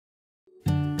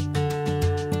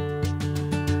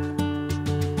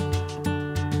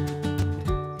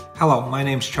Hello, my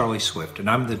name's Charlie Swift, and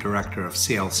I'm the director of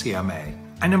CLCMA.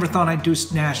 I never thought I'd do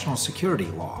national security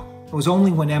law. It was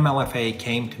only when MLFA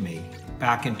came to me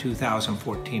back in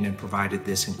 2014 and provided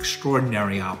this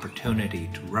extraordinary opportunity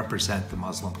to represent the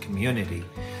Muslim community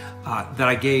that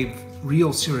I gave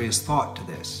real serious thought to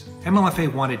this.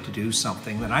 MLFA wanted to do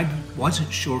something that I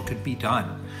wasn't sure could be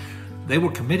done. They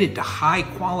were committed to high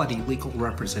quality legal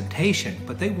representation,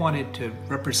 but they wanted to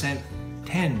represent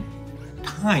 10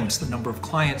 times the number of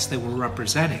clients they were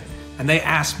representing. And they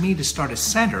asked me to start a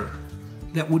center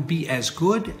that would be as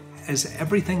good as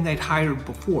everything they'd hired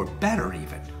before, better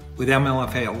even. With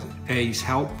MLFA's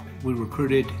help, we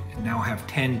recruited and now have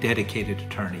 10 dedicated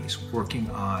attorneys working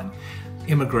on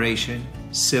immigration,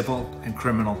 civil, and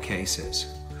criminal cases.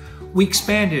 We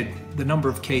expanded the number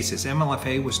of cases.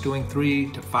 MLFA was doing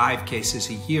 3 to 5 cases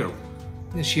a year.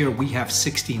 This year we have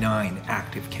 69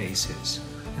 active cases.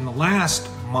 In the last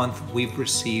month, we've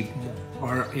received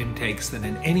more intakes than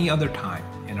in any other time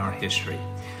in our history.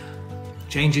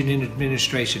 Changing in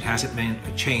administration hasn't meant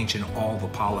a change in all the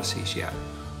policies yet.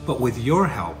 But with your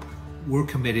help, we're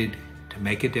committed to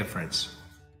make a difference.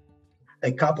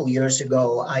 A couple years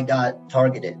ago, I got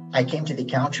targeted. I came to the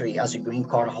country as a green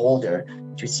card holder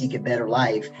to seek a better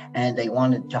life, and they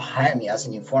wanted to hire me as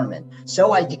an informant.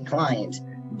 So I declined,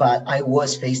 but I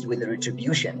was faced with a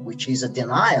retribution, which is a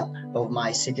denial of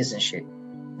my citizenship.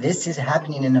 This is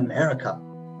happening in America.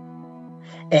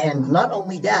 And not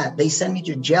only that, they sent me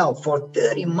to jail for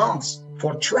 30 months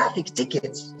for traffic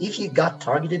tickets. If you got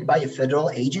targeted by a federal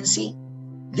agency,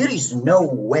 there is no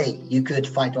way you could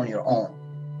fight on your own.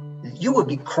 You would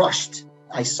be crushed.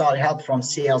 I sought help from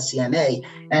CLCMA.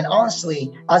 And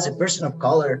honestly, as a person of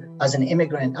color, as an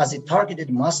immigrant, as a targeted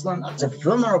Muslim, as a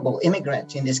vulnerable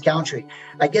immigrant in this country,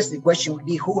 I guess the question would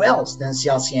be, who else than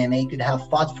CLCMA could have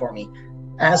fought for me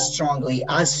as strongly,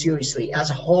 as seriously, as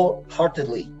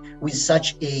wholeheartedly, with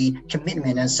such a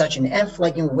commitment and such an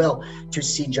unflagging will to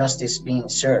see justice being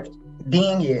served.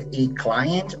 Being a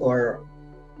client or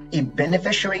a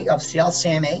beneficiary of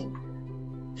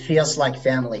CLCMA feels like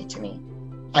family to me.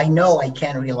 I know I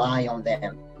can rely on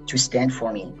them to stand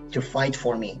for me, to fight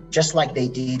for me, just like they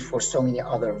did for so many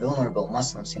other vulnerable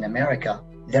Muslims in America.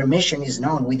 Their mission is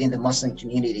known within the Muslim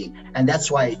community, and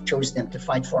that's why I chose them to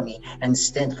fight for me and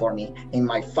stand for me in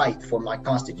my fight for my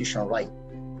constitutional right.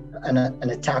 An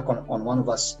attack on one of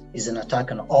us is an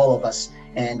attack on all of us,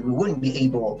 and we wouldn't be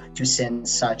able to send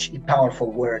such a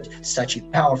powerful word, such a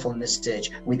powerful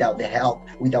message without the help,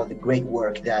 without the great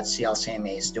work that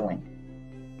CLCMA is doing.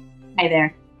 Hi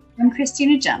there, I'm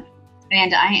Christina Jump,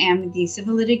 and I am the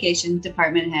Civil Litigation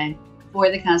Department Head for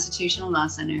the Constitutional Law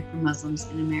Center for Muslims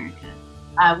in America.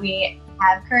 We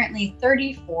have currently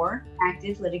 34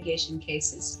 active litigation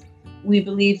cases. We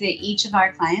believe that each of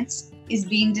our clients is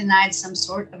being denied some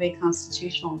sort of a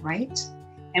constitutional right,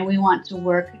 and we want to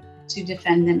work to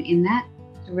defend them in that,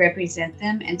 to represent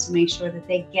them, and to make sure that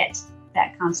they get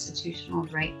that constitutional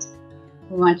right.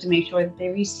 We want to make sure that they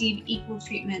receive equal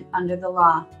treatment under the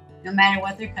law, no matter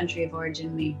what their country of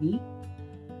origin may be,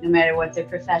 no matter what their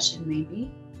profession may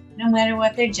be, no matter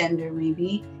what their gender may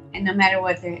be, and no matter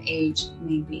what their age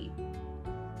may be.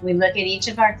 We look at each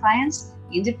of our clients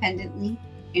independently,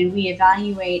 and we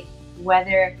evaluate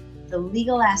whether the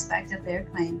legal aspect of their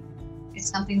claim is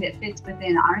something that fits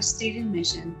within our stated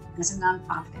mission as a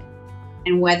nonprofit,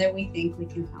 and whether we think we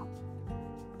can help.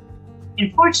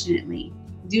 Unfortunately,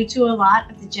 due to a lot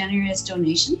of the generous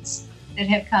donations that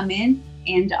have come in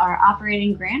and our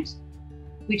operating grant,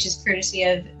 which is courtesy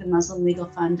of the Muslim Legal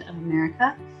Fund of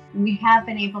America, we have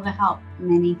been able to help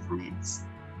many clients.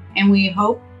 And we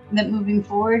hope that moving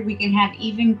forward, we can have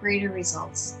even greater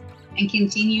results and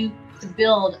continue to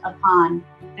build upon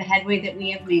the headway that we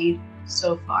have made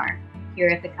so far here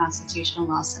at the Constitutional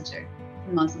Law Center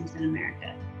for Muslims in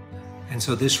America. And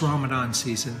so this Ramadan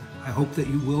season, I hope that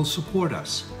you will support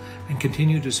us and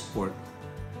continue to support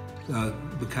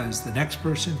because the next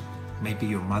person may be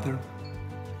your mother,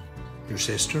 your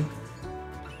sister,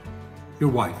 your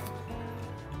wife.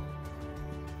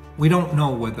 We don't know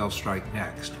where they'll strike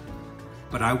next,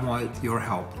 but I want your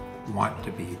help, want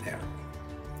to be there.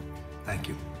 Thank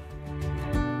you.